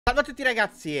Salve a tutti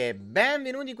ragazzi e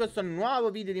benvenuti in questo nuovo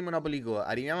video di Monopoly Go.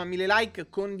 Arriviamo a 1000 like,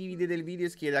 condividete il video,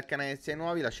 iscrivetevi al canale se siete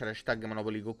nuovi, lasciare hashtag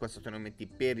Monopoly Go qua sotto nei commenti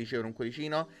per ricevere un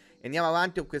cuoricino. E andiamo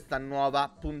avanti con questa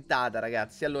nuova puntata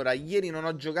ragazzi. Allora, ieri non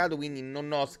ho giocato, quindi non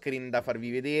ho screen da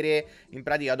farvi vedere. In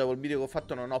pratica dopo il video che ho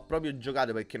fatto non ho proprio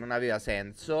giocato perché non aveva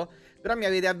senso. Però mi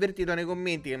avete avvertito nei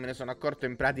commenti, che me ne sono accorto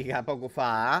in pratica poco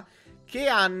fa, che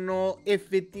hanno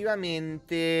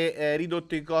effettivamente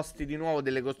ridotto i costi di nuovo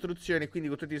delle costruzioni. Quindi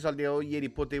con tutti i soldi che avevo ieri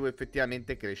potevo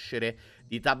effettivamente crescere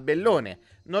di tabellone.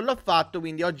 Non l'ho fatto,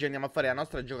 quindi oggi andiamo a fare la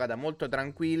nostra giocata molto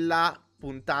tranquilla,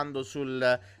 puntando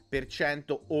sul per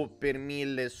 100 o per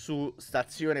 1000 su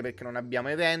stazione perché non abbiamo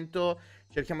evento.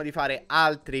 Cerchiamo di fare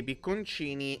altri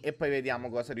picconcini e poi vediamo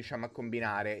cosa riusciamo a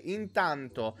combinare.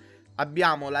 Intanto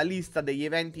abbiamo la lista degli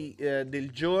eventi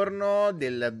del giorno,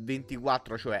 del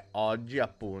 24, cioè oggi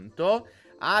appunto.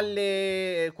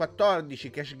 Alle 14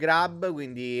 cash grab,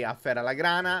 quindi affera la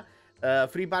grana.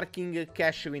 Free parking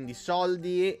cash, quindi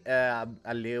soldi,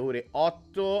 alle ore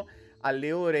 8.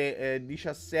 Alle ore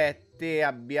 17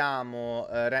 abbiamo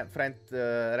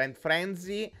Rent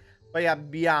Frenzy. Poi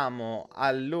abbiamo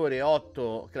alle ore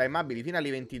 8 claimabili fino alle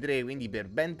 23, quindi per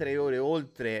ben 3 ore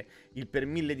oltre il per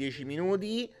 1000 10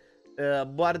 minuti.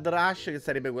 Board Rush, che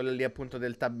sarebbe quello lì appunto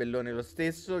del tabellone lo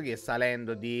stesso, che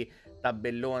salendo di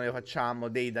tabellone facciamo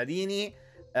dei dadini.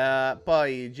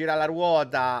 Poi gira la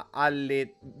ruota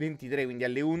alle 23, quindi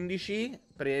alle 11,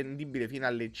 prendibile fino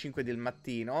alle 5 del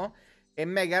mattino. E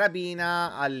mega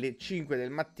rapina alle 5 del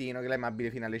mattino,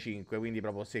 claimabile fino alle 5, quindi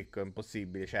proprio secco,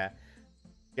 impossibile, cioè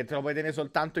che te lo puoi tenere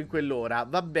soltanto in quell'ora.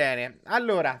 Va bene,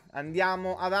 allora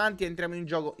andiamo avanti, entriamo in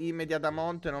gioco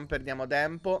immediatamente, non perdiamo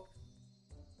tempo.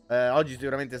 Oggi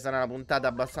sicuramente sarà una puntata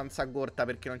abbastanza corta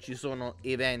perché non ci sono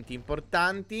eventi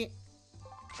importanti.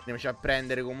 Andiamoci a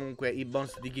prendere comunque i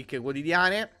bonus di chicche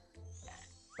quotidiane.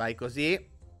 Vai così.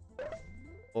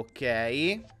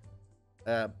 Ok.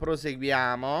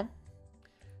 Proseguiamo.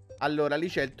 Allora, lì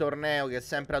c'è il torneo che è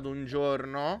sempre ad un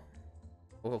giorno.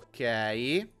 Ok.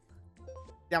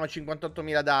 Siamo a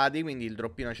 58.000 dati, quindi il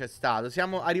droppino c'è stato.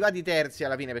 Siamo arrivati terzi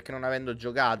alla fine perché non avendo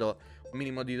giocato un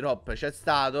minimo di drop c'è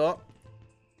stato.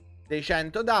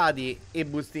 600 dati e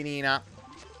bustinina.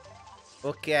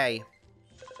 Ok.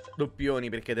 Doppioni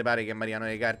perché ti pare che mi arrivano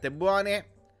le carte buone.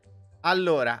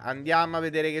 Allora, andiamo a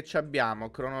vedere che ci abbiamo.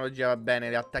 Cronologia va bene,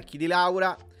 gli attacchi di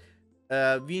Laura.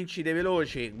 Vincite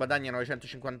veloci, guadagna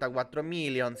 954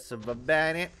 millions, va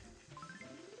bene.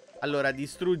 Allora,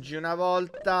 distruggi una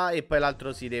volta e poi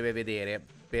l'altro si deve vedere.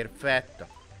 Perfetto.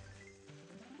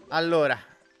 Allora,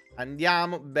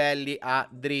 andiamo belli a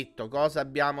dritto. Cosa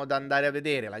abbiamo da andare a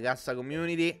vedere? La cassa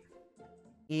community.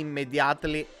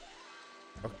 Immediately.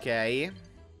 Ok.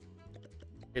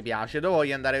 Mi piace. Dove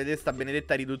voglio andare a vedere sta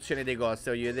benedetta riduzione dei costi?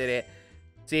 Voglio vedere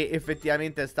se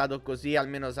effettivamente è stato così.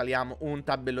 Almeno saliamo un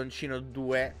tabelloncino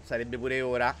 2. Sarebbe pure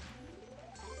ora.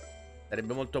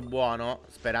 Sarebbe molto buono.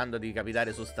 Sperando di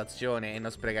capitare su stazione e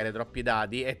non sprecare troppi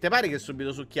dati. E te pare che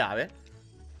subito su chiave?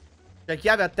 Cioè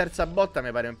chiave a terza botta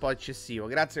mi pare un po' eccessivo.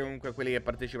 Grazie comunque a quelli che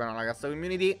partecipano alla cassa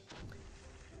community.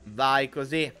 Vai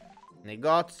così.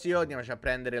 Negozio. Andiamoci a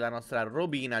prendere la nostra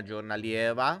robina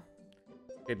giornaliera.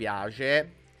 Mi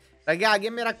piace. Raga, che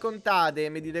mi raccontate?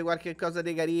 Mi dite qualche cosa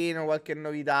di carino, qualche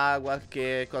novità,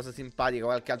 qualche cosa simpatica,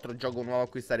 qualche altro gioco nuovo a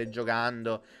cui state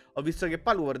giocando? Ho visto che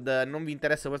Palworld non vi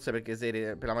interessa forse perché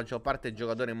siete per la maggior parte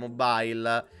giocatore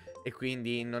mobile e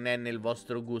quindi non è nel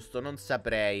vostro gusto, non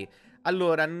saprei.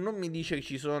 Allora, non mi dice che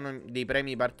ci sono dei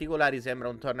premi particolari, sembra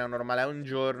un torneo normale a un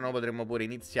giorno, potremmo pure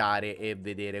iniziare e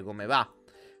vedere come va.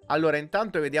 Allora,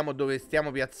 intanto vediamo dove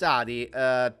stiamo piazzati.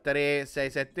 3, 6,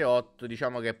 7, 8,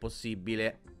 diciamo che è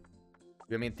possibile.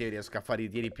 Ovviamente riesco a fare i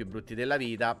tiri più brutti della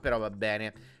vita, però va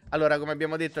bene. Allora, come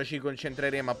abbiamo detto, ci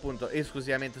concentreremo appunto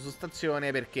esclusivamente su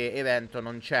stazione perché evento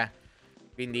non c'è.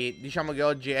 Quindi diciamo che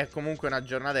oggi è comunque una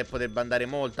giornata che potrebbe andare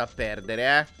molto a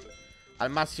perdere, eh. Al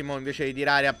massimo invece di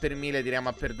tirare a per 1000 tiriamo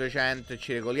a per 200 e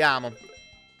ci regoliamo.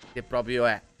 Che proprio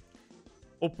è.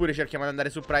 Oppure cerchiamo di andare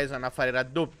su Prison a fare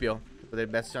raddoppio.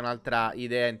 Potrebbe essere un'altra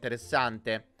idea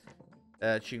interessante.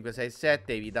 5, 6,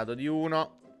 7, evitato di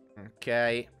 1.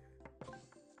 Ok.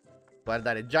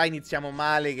 Guardate, già iniziamo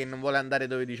male che non vuole andare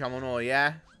dove diciamo noi,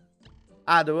 eh.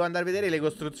 Ah, dovevo andare a vedere le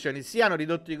costruzioni. Sì, hanno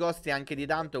ridotto i costi anche di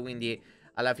tanto, quindi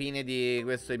alla fine di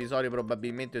questo episodio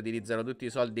probabilmente utilizzerò tutti i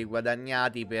soldi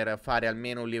guadagnati per fare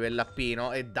almeno un livello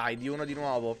appino. E dai, di uno di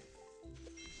nuovo.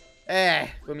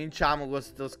 Cominciamo con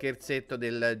questo scherzetto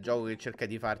del gioco che cerca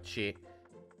di farci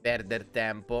perdere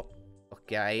tempo.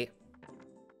 Ok.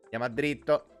 Andiamo a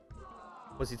dritto.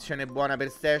 Posizione buona per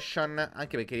station.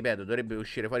 Anche perché, ripeto, dovrebbe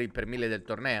uscire fuori il per 1000 del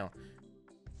torneo.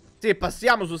 Se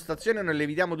passiamo su stazione non le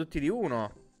evitiamo tutti di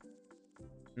uno.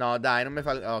 No, dai, non mi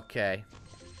fa... Ok.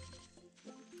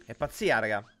 È pazzia,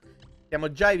 raga.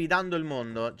 Stiamo già evitando il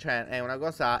mondo. Cioè, è una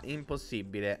cosa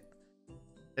impossibile.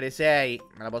 3-6.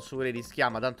 Me la posso pure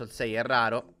rischiare, ma tanto il 6 è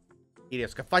raro. Io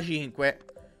riesco a fare 5.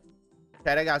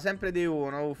 Cioè, raga, sempre di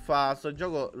uno. Uffa, sto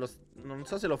gioco non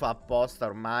so se lo fa apposta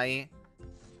ormai.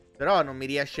 Però non mi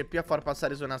riesce più a far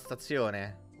passare su una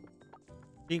stazione.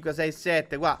 5, 6,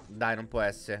 7. Qua, dai, non può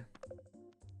essere.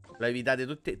 Lo evitate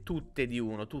tutte di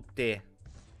uno. Tutte.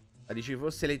 Ma dici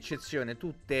fosse l'eccezione.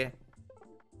 Tutte.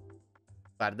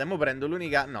 Guarda, mo prendo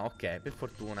l'unica... No, ok, per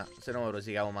fortuna. Se no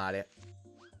rosicavo male.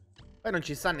 Poi non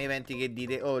ci stanno eventi che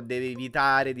dite: oh, deve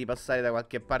evitare di passare da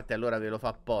qualche parte, allora ve lo fa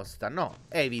apposta. No,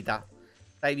 evita.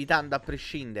 Sta evitando a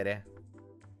prescindere.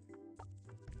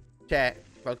 C'è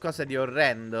qualcosa di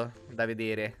orrendo da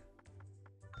vedere.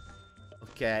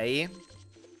 Ok.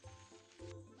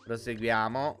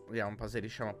 Proseguiamo. Vediamo un po' se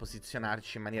riusciamo a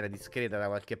posizionarci in maniera discreta da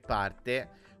qualche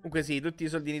parte. Comunque sì, tutti i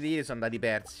soldini di ieri sono andati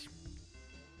persi.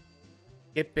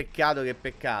 Che peccato, che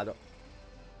peccato.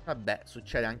 Vabbè,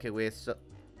 succede anche questo.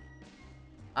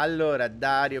 Allora,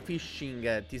 Dario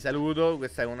Fishing, ti saluto.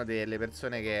 Questa è una delle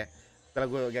persone che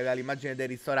aveva l'immagine del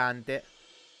ristorante.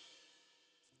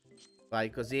 Vai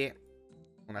così.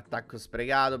 Un attacco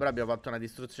sprecato. Però abbiamo fatto una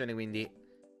distruzione, quindi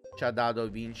ci ha dato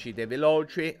vincite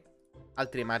veloci.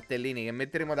 Altri martellini che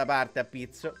metteremo da parte a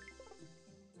pizzo.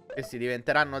 Questi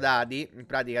diventeranno dadi. In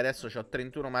pratica adesso ho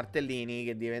 31 martellini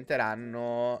che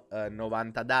diventeranno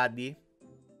 90 dadi.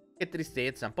 Che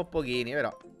tristezza, un po' pochini,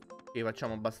 però ci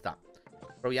facciamo bastare.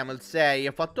 Proviamo il 6,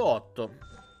 ho fatto 8.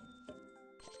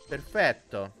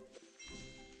 Perfetto.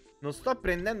 Non sto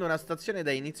prendendo una stazione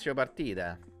da inizio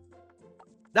partita.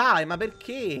 Dai, ma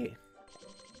perché?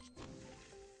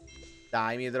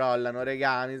 Dai, mi trollano,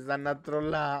 regà, mi stanno a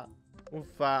trollare.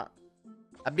 Uffa.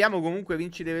 Abbiamo comunque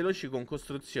vincite veloci con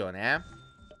costruzione, eh.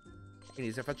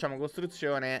 Quindi se facciamo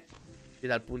costruzione ci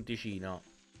dà il punticino.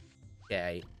 Ok.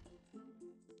 Andiamo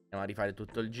a rifare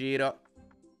tutto il giro.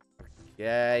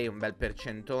 Ok, un bel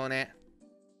percentone.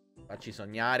 Facci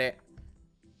sognare.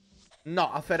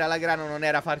 No, affare alla grano non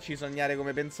era farci sognare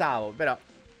come pensavo, però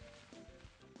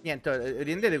niente,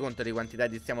 rendete conto di quanti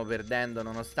dati stiamo perdendo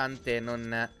nonostante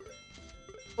non...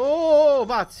 Oh,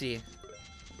 pazzi!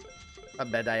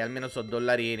 Vabbè, dai, almeno so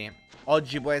dollarini.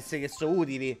 Oggi può essere che sono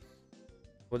utili.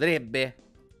 Potrebbe.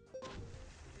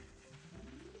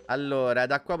 Allora,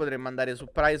 da qua potremmo andare su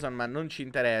Prison, ma non ci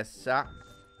interessa.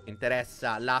 Ci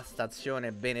interessa la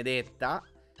stazione benedetta.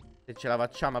 Se ce la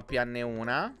facciamo a pianne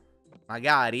una.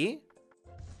 Magari.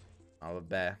 No,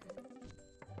 vabbè.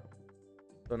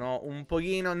 Sono un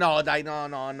pochino... No, dai, no,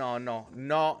 no, no, no.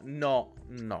 No, no,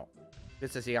 no.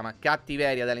 Questa si chiama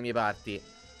cattiveria dalle mie parti.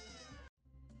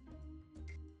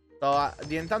 Sto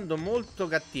diventando molto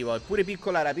cattivo. È pure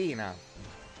piccola rapina.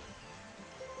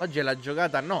 Oggi è la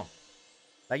giocata, no.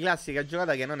 La classica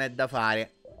giocata che non è da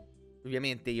fare.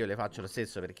 Ovviamente io le faccio lo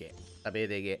stesso perché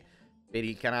sapete che per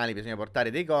il canale bisogna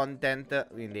portare dei content.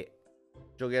 Quindi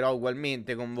giocherò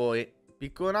ugualmente con voi.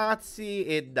 Picconazzi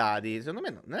e dadi. Secondo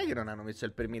me non è che non hanno messo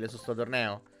il per 1000 su sto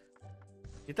torneo.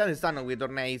 Intanto stanno quei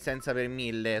tornei senza per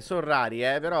 1000. Sono rari,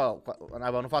 però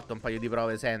avevano fatto un paio di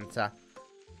prove senza.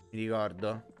 Mi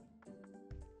ricordo.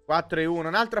 4 e 1.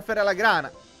 Un'altra affare alla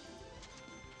grana.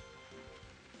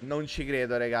 Non ci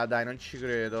credo, raga, dai, non ci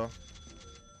credo.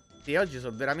 Sì, oggi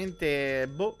sono veramente...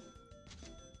 Boh.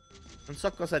 Non so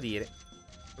cosa dire.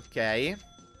 Ok.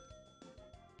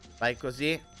 Vai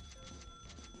così.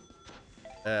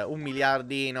 1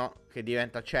 miliardino che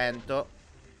diventa 100.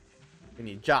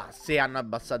 Quindi già, se hanno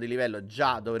abbassato il livello,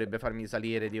 già dovrebbe farmi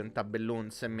salire di un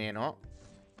tabellone se meno.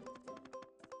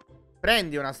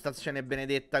 Prendi una stazione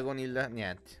benedetta con il...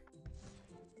 Niente.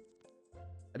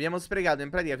 Abbiamo sprecato in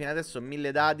pratica fino adesso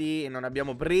 1000 dati e non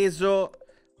abbiamo preso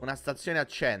una stazione a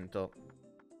 100.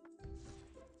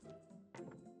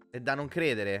 È da non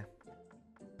credere.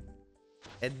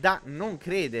 È da non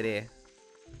credere.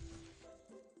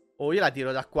 Oh, io la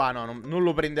tiro da qua, no, non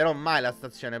lo prenderò mai la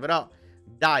stazione, però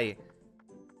dai.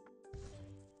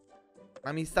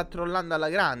 Ma mi sta trollando alla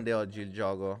grande oggi il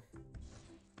gioco.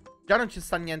 Già non ci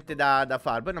sta niente da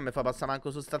fare. Poi non mi fa passare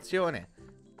manco su stazione.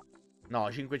 No,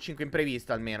 5-5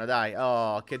 imprevisto almeno, dai.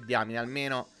 Oh, che diamine,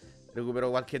 almeno recupero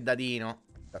qualche datino.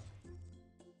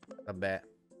 Vabbè,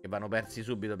 che vanno persi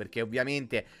subito perché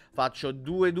ovviamente faccio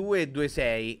 2-2 e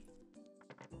 2-6.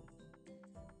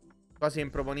 Cose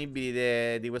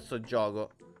improponibili di questo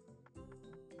gioco.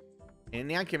 E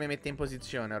neanche mi mette in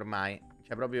posizione ormai.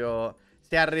 Cioè proprio...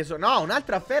 Si è arreso... No,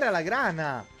 un'altra affare alla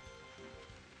grana.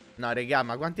 No, regà,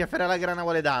 ma quanti affari alla grana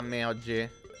vuole darmi oggi?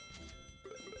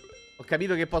 Ho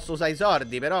capito che posso usare i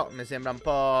sordi, però mi sembra un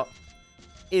po'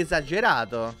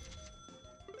 esagerato.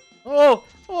 Oh,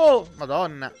 oh,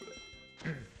 madonna.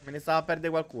 Me ne stava a perdere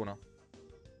qualcuno.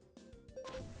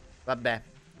 Vabbè.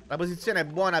 La posizione è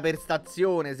buona per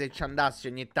stazione se ci andassi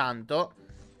ogni tanto.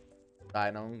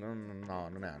 Dai, no,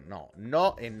 non è, no,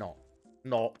 no e no.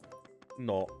 No,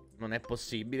 no, non è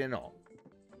possibile, no.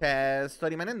 Cioè, sto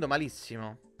rimanendo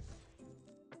malissimo.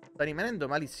 Sto rimanendo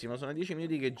malissimo. Sono 10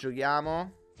 minuti che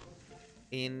giochiamo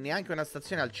e neanche una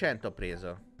stazione al 100 ho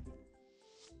preso.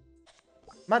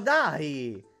 Ma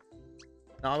dai!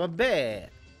 No, vabbè.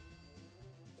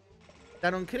 Da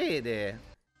non crede.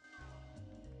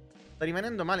 Sto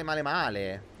rimanendo male, male,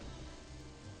 male.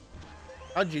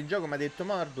 Oggi il gioco mi ha detto: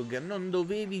 Mordug, non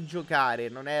dovevi giocare,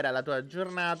 non era la tua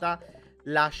giornata,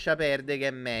 lascia perdere che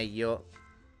è meglio.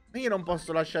 Io non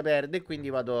posso lasciare perdere, quindi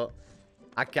vado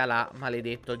a calà,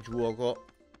 maledetto gioco.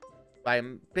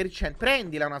 Vai,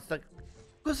 prendila una sta...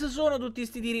 Cosa sono tutti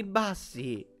sti tiri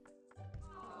bassi?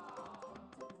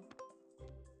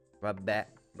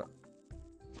 Vabbè.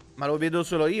 Ma lo vedo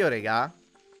solo io, regà?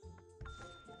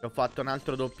 Ho fatto un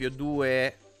altro doppio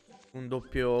 2, un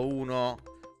doppio 1,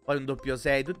 poi un doppio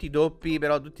 6. Tutti doppi,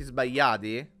 però tutti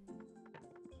sbagliati.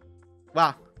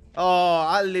 Va. Oh,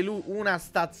 alleluia. Una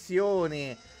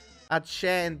stazione a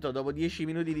 100 dopo 10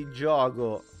 minuti di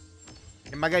gioco.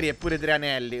 E magari è pure 3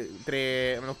 anelli.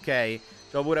 3... Ok.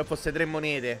 Dopo pure fosse 3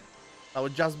 monete.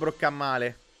 Stavo già sbroccando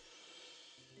male.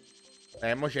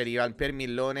 Mo ci arriva il per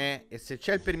millone. E se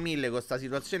c'è il per 1000 con sta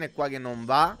situazione qua che non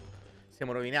va,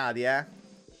 siamo rovinati,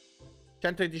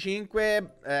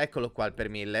 125. Eccolo qua il per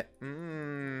 1000.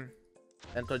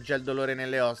 Sento già il dolore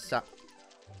nelle ossa.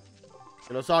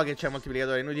 E lo so che c'è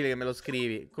moltiplicatore, è inutile che me lo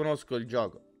scrivi. Conosco il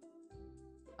gioco.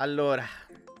 Allora,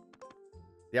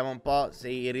 vediamo un po' se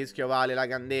il rischio vale la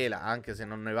candela. Anche se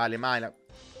non ne vale mai la...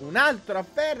 Un altro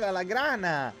afferra la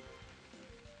grana.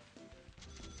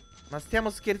 Ma stiamo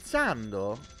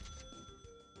scherzando?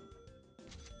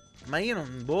 Ma io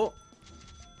non... Boh.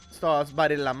 Sto a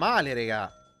sbarellare male,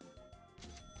 raga.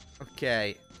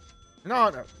 Ok. No,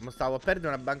 no, stavo a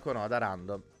perdere una banconota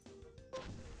random.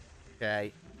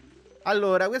 Ok.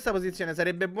 Allora, questa posizione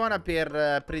sarebbe buona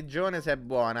per prigione, se è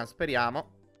buona.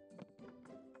 Speriamo.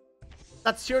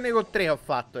 Stazione con 3 ho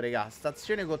fatto, raga.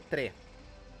 Stazione con 3.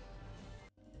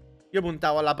 Io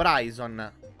puntavo alla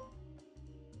Prison.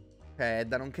 È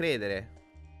da non credere.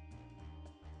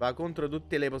 Va contro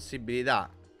tutte le possibilità.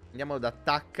 Andiamo ad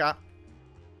attacca.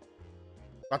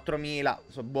 4000,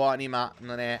 sono buoni, ma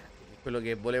non è quello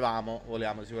che volevamo.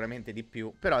 Volevamo sicuramente di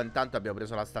più. Però intanto abbiamo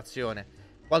preso la stazione.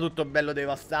 Qua tutto bello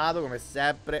devastato, come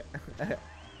sempre.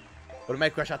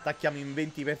 Ormai qua ci attacchiamo in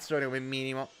 20 persone come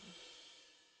minimo.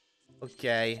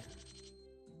 Ok.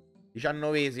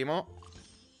 19esimo.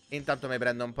 Intanto mi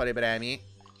prendo un po' dei premi.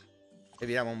 E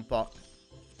vediamo un po'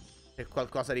 se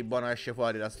qualcosa di buono esce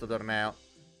fuori da sto torneo.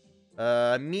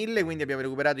 1000, quindi abbiamo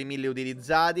recuperato i 1000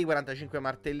 utilizzati, 45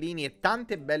 martellini e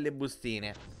tante belle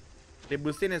bustine. Le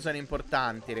bustine sono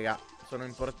importanti, raga. Sono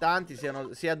importanti,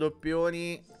 sia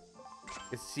doppioni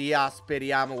che sia,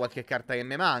 speriamo, qualche carta che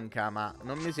mi manca. Ma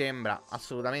non mi sembra,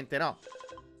 assolutamente no.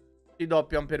 I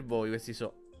doppion per voi, questi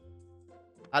so.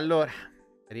 Allora,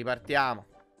 ripartiamo.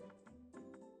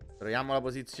 Troviamo la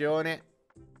posizione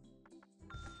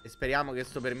e speriamo che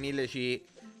sto per 1000 ci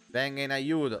venga in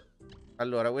aiuto.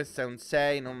 Allora, questo è un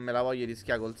 6, non me la voglio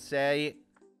rischiare col 6.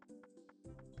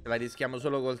 La rischiamo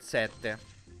solo col 7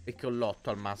 e con l'8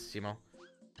 al massimo.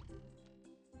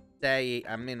 6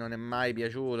 a me non è mai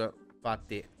piaciuto,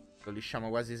 infatti lo lisciamo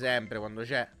quasi sempre quando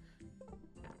c'è.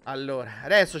 Allora,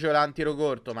 adesso c'ho l'antiro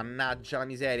corto, mannaggia la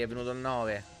miseria, è venuto il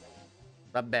 9.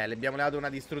 Vabbè, le abbiamo levato una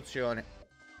distruzione.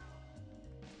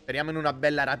 Speriamo in una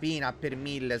bella rapina per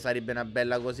 1000, sarebbe una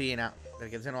bella cosina,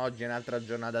 perché sennò oggi è un'altra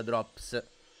giornata drops.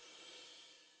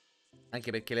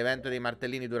 Anche perché l'evento dei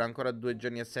martellini dura ancora 2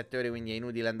 giorni e 7 ore, quindi è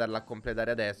inutile andarla a completare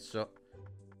adesso.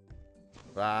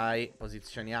 Vai,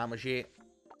 posizioniamoci.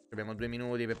 Abbiamo 2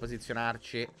 minuti per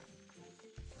posizionarci.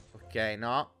 Ok,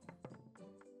 no.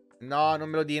 No, non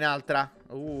me lo di in altra.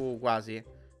 Quasi.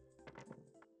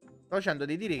 Sto facendo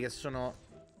dei tiri che sono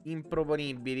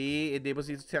improponibili e dei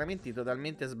posizionamenti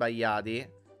totalmente sbagliati.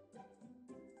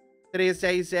 3,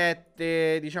 6,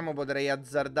 7. Diciamo potrei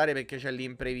azzardare perché c'è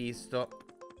l'imprevisto.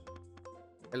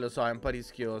 E lo so, è un po'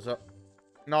 rischioso.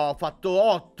 No, ho fatto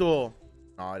 8.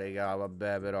 No, raga,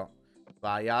 vabbè, però.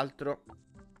 Vai, altro.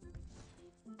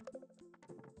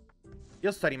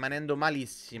 Io sto rimanendo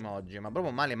malissimo oggi, ma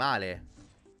proprio male male.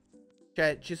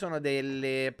 Cioè, ci sono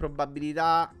delle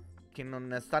probabilità che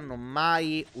non stanno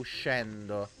mai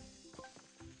uscendo.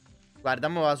 Guarda,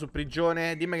 mo va su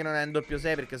prigione. Dimmi che non è un doppio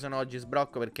 6 perché sono oggi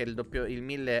sbrocco, perché il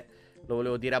 1000 lo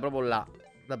volevo tirare proprio là.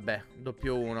 Vabbè,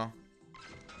 doppio 1.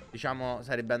 Diciamo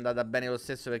sarebbe andata bene lo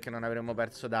stesso perché non avremmo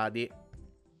perso dati.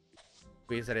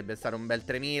 Qui sarebbe stato un bel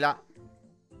 3000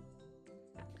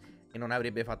 e non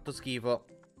avrebbe fatto schifo.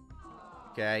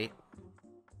 Ok.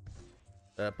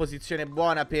 Posizione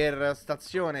buona per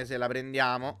stazione se la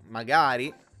prendiamo.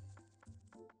 Magari.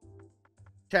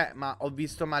 Cioè, ma ho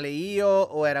visto male io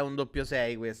o era un doppio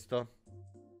 6 questo?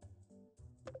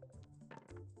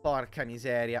 Porca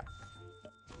miseria.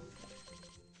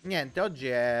 Niente, oggi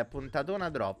è puntatona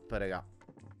drop, raga.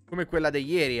 Come quella di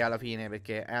ieri alla fine,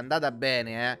 perché è andata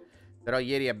bene, Però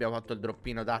ieri abbiamo fatto il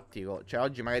droppino tattico. Cioè,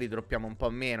 oggi magari droppiamo un po'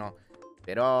 meno.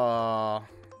 Però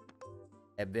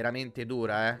è veramente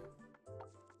dura,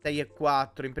 6 e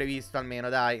 4, imprevisto almeno,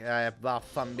 dai.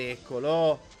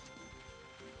 Vaffanbeccolo.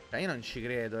 Cioè, io non ci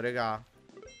credo, raga.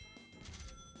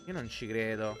 Io non ci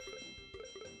credo.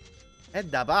 È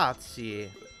da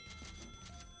pazzi.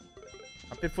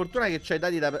 Ma per fortuna che c'hai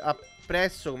dati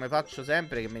appresso, come faccio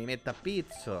sempre, che me li metta a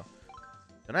pizzo.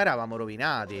 Se no eravamo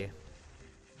rovinati.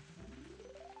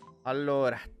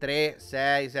 Allora, 3,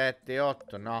 6, 7,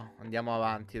 8. No, andiamo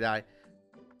avanti, dai.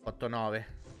 8,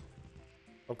 9.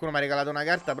 Qualcuno mi ha regalato una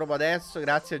carta proprio adesso.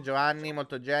 Grazie Giovanni,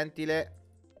 molto gentile.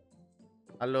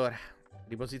 Allora,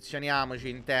 riposizioniamoci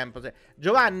in tempo.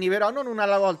 Giovanni però, non una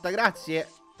alla volta, grazie.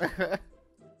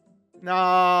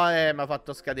 No, mi ha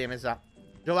fatto scadere, mi sa.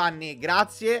 Giovanni,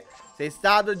 grazie. Sei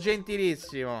stato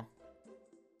gentilissimo.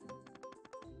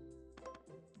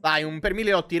 Vai, un per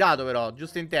 1000 l'ho tirato però,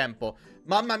 giusto in tempo.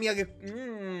 Mamma mia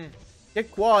che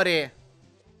cuore.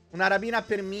 Una rapina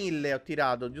per 1000 ho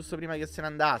tirato, giusto prima che se ne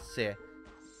andasse.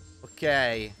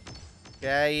 Ok.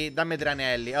 Ok, dammi 3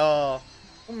 anelli. Oh,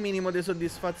 un minimo di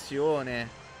soddisfazione.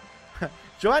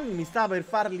 Giovanni mi stava per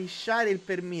far lisciare il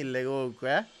per 1000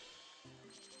 comunque,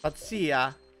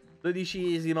 Pazzia.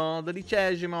 12esimo,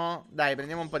 12esimo. Dai,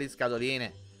 prendiamo un po' di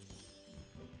scatoline.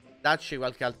 Dacci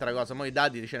qualche altra cosa. Mo' i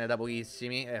dati ce ne da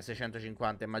pochissimi.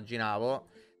 650 immaginavo.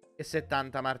 E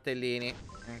 70 martellini.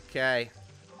 Ok.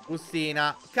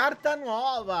 Bustina. Carta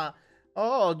nuova.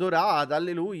 Oh, dorata,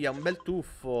 alleluia. Un bel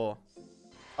tuffo.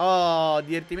 Oh,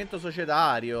 divertimento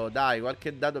societario. Dai,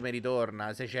 qualche dato mi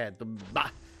ritorna. 600.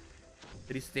 Bah.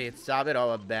 Tristezza, però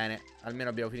va bene. Almeno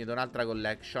abbiamo finito un'altra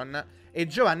collection. E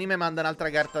Giovanni mi manda un'altra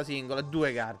carta singola.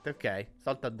 2 carte, ok.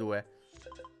 Salta 2.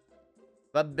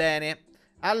 Va bene.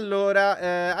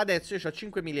 Allora, adesso io ho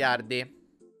 5 miliardi.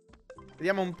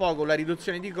 Vediamo un po' con la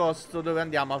riduzione di costo dove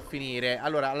andiamo a finire.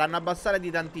 Allora, l'hanno abbassato di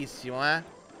tantissimo,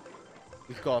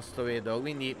 il costo, vedo.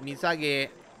 Quindi mi sa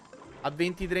che a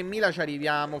 23.000 ci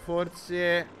arriviamo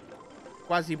forse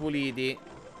quasi puliti.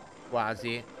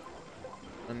 Quasi.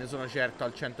 Non ne sono certo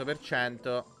al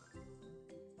 100%.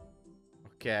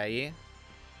 Ok.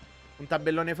 Un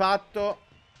tabellone fatto.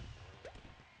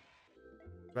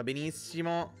 Va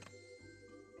benissimo.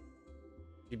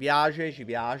 Ci piace, ci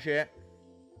piace.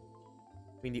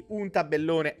 Quindi un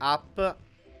tabellone up.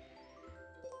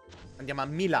 Andiamo a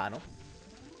Milano.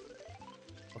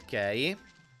 Ok.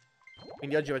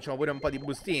 Quindi oggi facciamo pure un po' di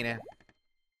bustine.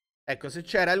 Ecco, se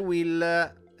c'era il Will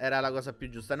era la cosa più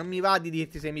giusta. Non mi va di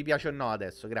dirti se mi piace o no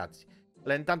adesso, grazie.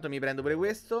 Allora intanto mi prendo pure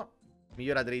questo.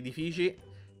 Migliora 3 edifici.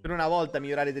 Per una volta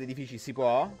migliorare 3 edifici si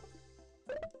può.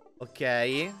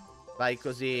 Ok. Vai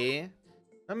così.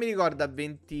 Non mi ricordo a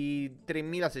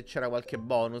 23.000 se c'era qualche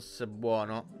bonus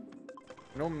buono.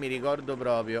 Non mi ricordo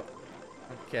proprio.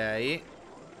 Ok. I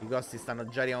costi stanno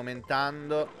già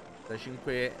riaumentando. Da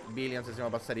 5 billions siamo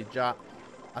passati già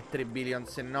a 3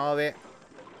 billions e 9.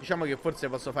 Diciamo che forse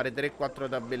posso fare 3-4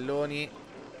 tabelloni.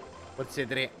 Forse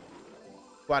 3.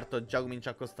 Quarto già comincia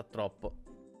a costare troppo.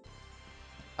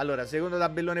 Allora, secondo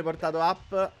tabellone portato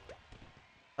up.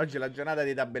 Oggi è la giornata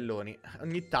dei tabelloni.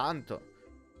 Ogni tanto.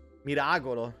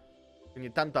 Miracolo.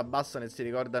 Ogni tanto abbassano e si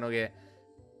ricordano che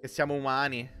siamo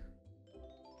umani.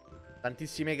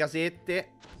 Tantissime casette.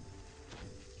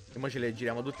 E mo ce le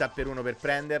giriamo tutte a per uno per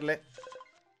prenderle.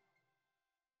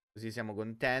 Così siamo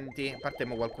contenti. A parte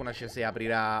mo qualcuna ci si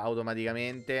aprirà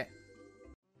automaticamente.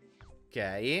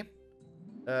 Ok.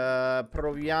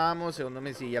 Proviamo. Secondo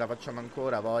me sì, gliela facciamo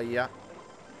ancora, voglia.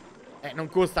 Non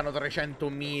costano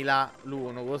 300.000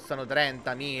 l'uno. Costano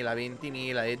 30.000,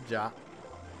 20.000 e già.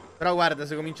 Però guarda,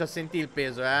 se comincio a sentire il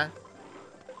peso,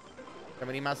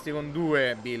 Siamo rimasti con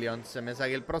 2 billions. Mi sa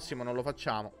che il prossimo non lo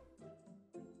facciamo.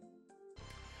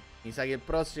 Mi sa che il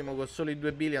prossimo con solo i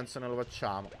 2 billions non lo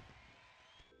facciamo.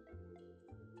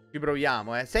 Ci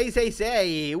proviamo,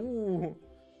 666.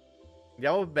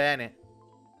 Andiamo bene.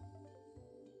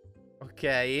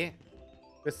 Ok.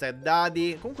 Questo è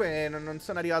dati. Comunque non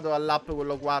sono arrivato all'app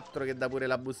quello 4 che dà pure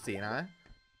la bustina, eh.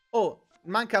 Oh,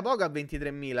 manca poco a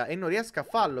 23.000 e non riesco a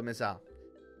farlo, mi sa.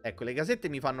 Ecco, le casette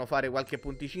mi fanno fare qualche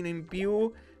punticino in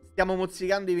più. Stiamo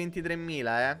mozzicando i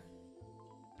 23.000, eh.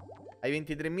 Ai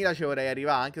 23.000 ci vorrei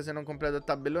arrivare. Anche se non completo il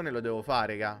tabellone lo devo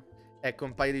fare, raga. Ecco,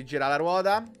 un paio di gira alla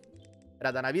ruota.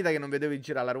 Era da una vita che non vedevo i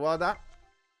gira alla ruota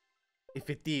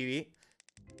effettivi.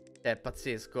 È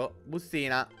pazzesco.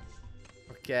 Bustina.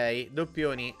 Ok,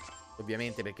 doppioni.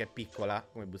 Ovviamente perché è piccola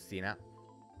come bustina.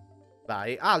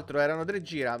 Vai, altro, erano 3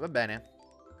 gira, va bene.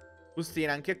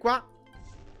 Bustina anche qua.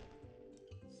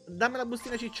 Dammi la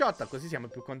bustina cicciotta, così siamo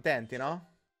più contenti,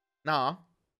 no? No?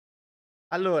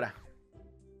 Allora,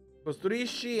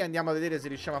 costruisci e andiamo a vedere se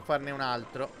riusciamo a farne un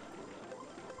altro.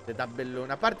 Le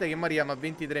tabellone. A parte che mo arriviamo a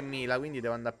 23.000, quindi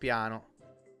devo andare piano.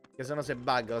 Che sennò se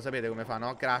bugga, lo sapete come fa,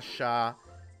 no? Crasha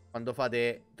quando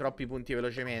fate troppi punti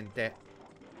velocemente.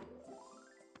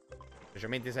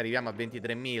 Specialmente se arriviamo a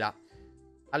 23.000.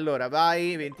 Allora,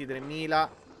 vai, 23.000.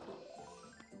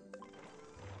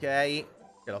 Ok, ce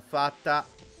l'ho fatta.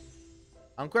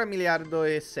 Ancora 1,6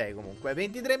 miliardi comunque.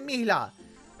 23.000.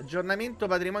 Aggiornamento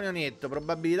patrimonio netto.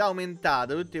 Probabilità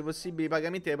aumentata. Tutti i possibili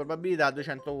pagamenti di probabilità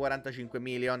 245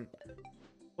 milioni.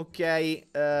 Ok,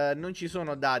 non ci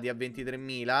sono dati a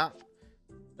 23.000.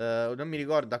 Non mi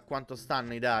ricordo a quanto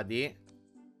stanno i dati.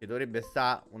 Ci dovrebbe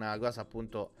stare una cosa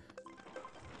appunto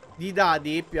di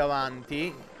dati più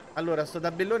avanti. Allora, sto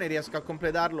tabellone riesco a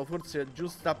completarlo forse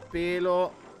giusto a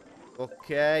pelo. Ok.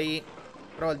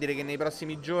 Però vuol dire che nei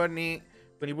prossimi giorni,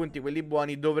 con i punti quelli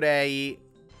buoni, dovrei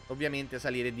ovviamente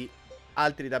salire di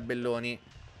altri tabelloni.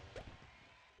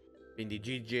 Quindi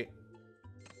GG, ce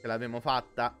l'abbiamo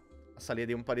fatta a salire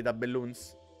di un po' di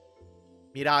tabelloons.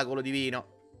 Miracolo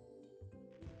divino.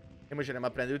 E poi ce ne andiamo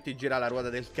a prendere tutti i gira alla ruota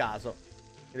del caso.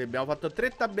 Quindi abbiamo fatto 3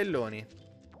 tabelloni.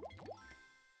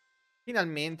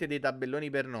 Finalmente dei tabelloni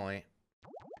per noi.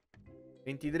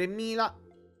 23.000.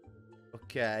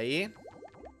 Ok. E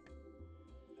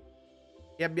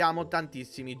abbiamo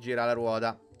tantissimi gira alla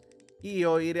ruota.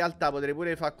 Io in realtà potrei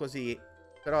pure fare così.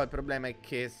 Però il problema è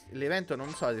che l'evento non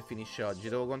so se finisce oggi.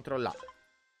 Devo controllare.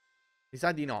 Mi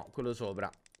sa di no, quello sopra.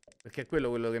 Perché è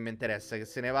quello che mi interessa. Che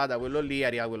se ne vada quello lì,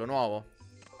 arriva quello nuovo.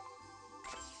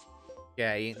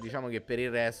 Ok, diciamo che per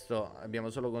il resto abbiamo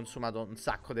solo consumato un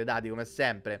sacco di dati come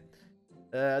sempre.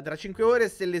 Tra 5 ore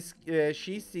stelle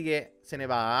sciistiche se ne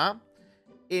va.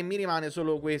 E mi rimane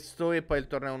solo questo e poi il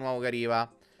torneo nuovo che arriva.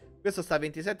 Questo sta a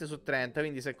 27 su 30,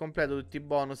 quindi se completo tutti i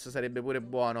bonus sarebbe pure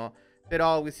buono.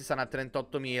 Però questi stanno a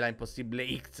 38.000, impossibile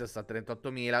X sta a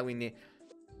 38.000, quindi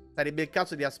sarebbe il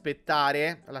caso di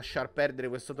aspettare, lasciar perdere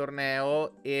questo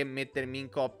torneo e mettermi in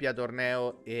coppia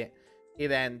torneo e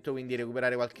evento, quindi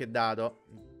recuperare qualche dato.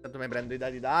 Intanto mi prendo i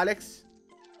dati da Alex.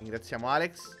 Ringraziamo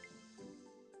Alex.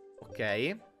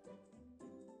 Ok.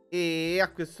 E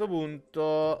a questo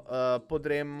punto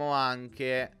potremmo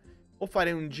anche o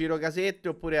fare un giro casette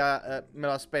oppure me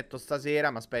lo aspetto stasera.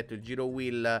 Mi aspetto il giro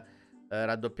Will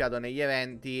raddoppiato negli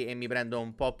eventi e mi prendo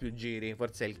un po' più giri.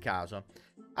 Forse è il caso.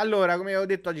 Allora, come avevo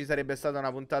detto, oggi sarebbe stata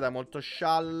una puntata molto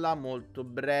scialla, molto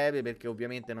breve, perché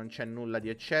ovviamente non c'è nulla di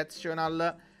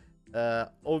exceptional.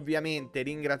 Ovviamente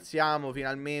ringraziamo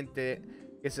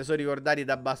finalmente che si sono ricordati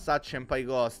di abbassarci un po' i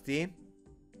costi.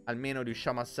 Almeno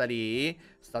riusciamo a salire.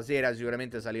 Stasera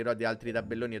sicuramente salirò di altri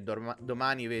tabelloni e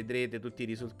domani vedrete tutti i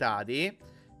risultati.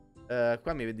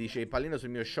 Qua mi dice il pallino sul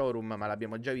mio showroom, ma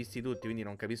l'abbiamo già visti tutti, quindi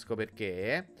non capisco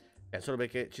perché. È solo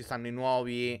perché ci stanno le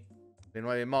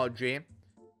nuove emoji.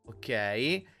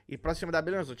 Ok. Il prossimo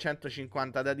tabellone su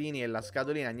 150 datini e la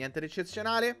scatolina, niente di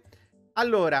eccezionale.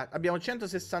 Allora, abbiamo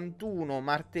 161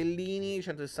 martellini.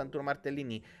 161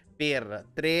 martellini per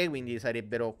 3, quindi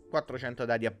sarebbero 400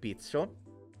 dati a pizzo.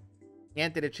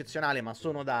 Niente di eccezionale, ma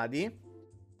sono dati.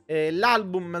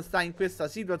 L'album sta in questa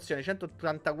situazione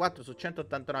 184 su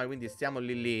 189, quindi stiamo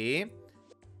lì.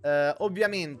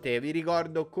 Ovviamente vi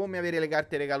ricordo come avere le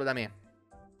carte regalo da me.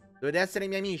 Dovete essere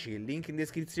miei amici, il link in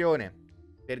descrizione.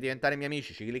 Per diventare miei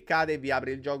amici ci cliccate, vi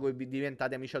apre il gioco e vi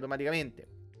diventate amici automaticamente.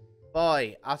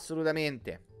 Poi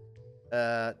assolutamente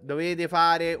dovete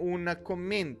fare un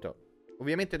commento.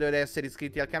 Ovviamente dovete essere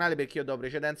iscritti al canale perché io do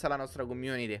precedenza alla nostra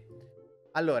community.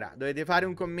 Allora, dovete fare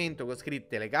un commento con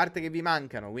scritte le carte che vi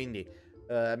mancano. Quindi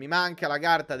mi manca la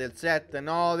carta del set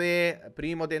 9,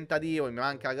 primo tentativo. Mi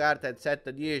manca la carta del set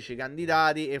 10,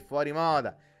 candidati e fuori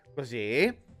moda.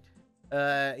 Così.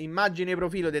 Immagine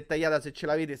profilo dettagliata, se ce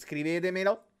l'avete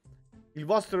scrivetemelo. Il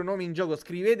vostro nome in gioco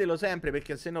scrivetelo sempre,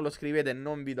 perché se non lo scrivete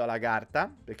non vi do la carta,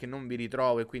 perché non vi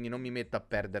ritrovo e quindi non mi metto a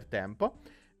perdere tempo.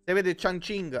 Se avete Chang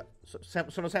Ching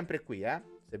sono sempre qui,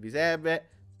 se vi serve.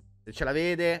 se ce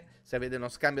l'avete, se avete uno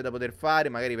scambio da poter fare,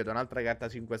 magari vedo un'altra carta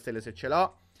 5 stelle se ce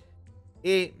l'ho.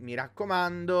 E mi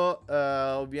raccomando,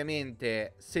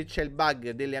 ovviamente, se c'è il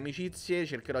bug delle amicizie,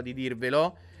 cercherò di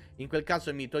dirvelo. In quel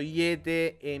caso mi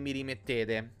togliete e mi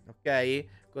rimettete, ok?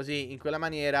 Così in quella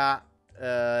maniera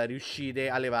riuscite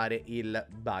a levare il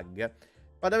bug.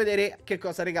 Vado a vedere che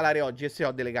cosa regalare oggi e se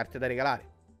ho delle carte da regalare.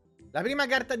 La prima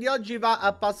carta di oggi va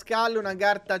a Pascal, una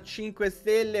carta 5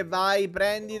 stelle, vai,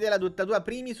 prenditela, tutta tua,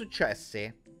 primi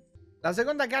successi. La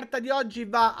seconda carta di oggi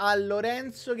va a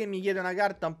Lorenzo, che mi chiede una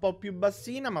carta un po' più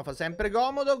bassina, ma fa sempre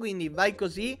comodo, quindi vai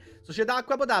così. Società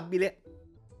acqua potabile.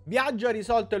 Viaggio ha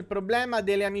risolto il problema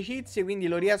delle amicizie, quindi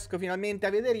lo riesco finalmente a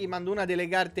vedere. Gli mando una delle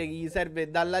carte che gli serve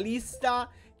dalla lista.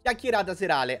 Chiacchierata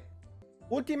serale.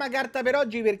 Ultima carta per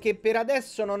oggi, perché per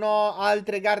adesso non ho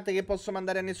altre carte che posso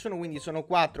mandare a nessuno, quindi sono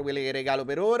 4 quelle che regalo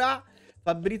per ora.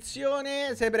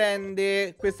 Fabrizione se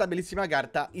prende questa bellissima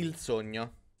carta, il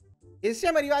sogno. E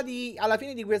siamo arrivati alla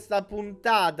fine di questa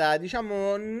puntata.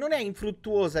 Diciamo non è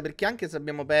infruttuosa, perché anche se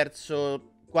abbiamo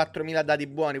perso 4.000 dati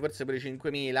buoni, forse pure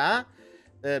 5.000,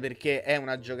 perché è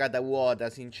una giocata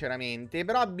vuota sinceramente,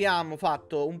 però abbiamo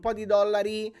fatto un po' di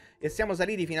dollari e siamo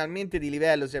saliti finalmente di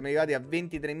livello. Siamo arrivati a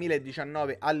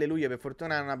 23.019, alleluia, per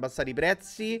fortuna hanno abbassato i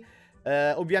prezzi.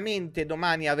 Ovviamente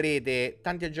domani avrete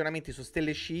tanti aggiornamenti su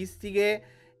stelle sciistiche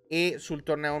e sul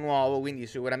torneo nuovo, quindi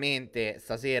sicuramente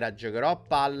stasera giocherò a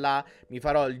palla, mi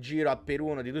farò il giro a per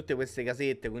uno di tutte queste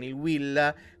casette con il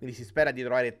Will, quindi si spera di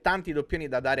trovare tanti doppioni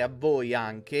da dare a voi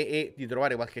anche e di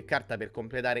trovare qualche carta per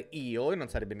completare io, e non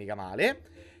sarebbe mica male.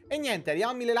 E niente,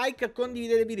 arriviamo a 1000 like,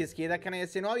 condividete il video, iscrivetevi al canale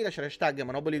se nuovi, lasciate hashtag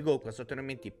MonopolyGo qua sotto nei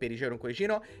commenti per ricevere un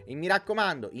cuoricino, e mi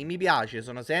raccomando, i mi piace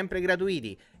sono sempre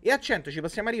gratuiti e a 100 ci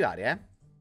possiamo arrivare,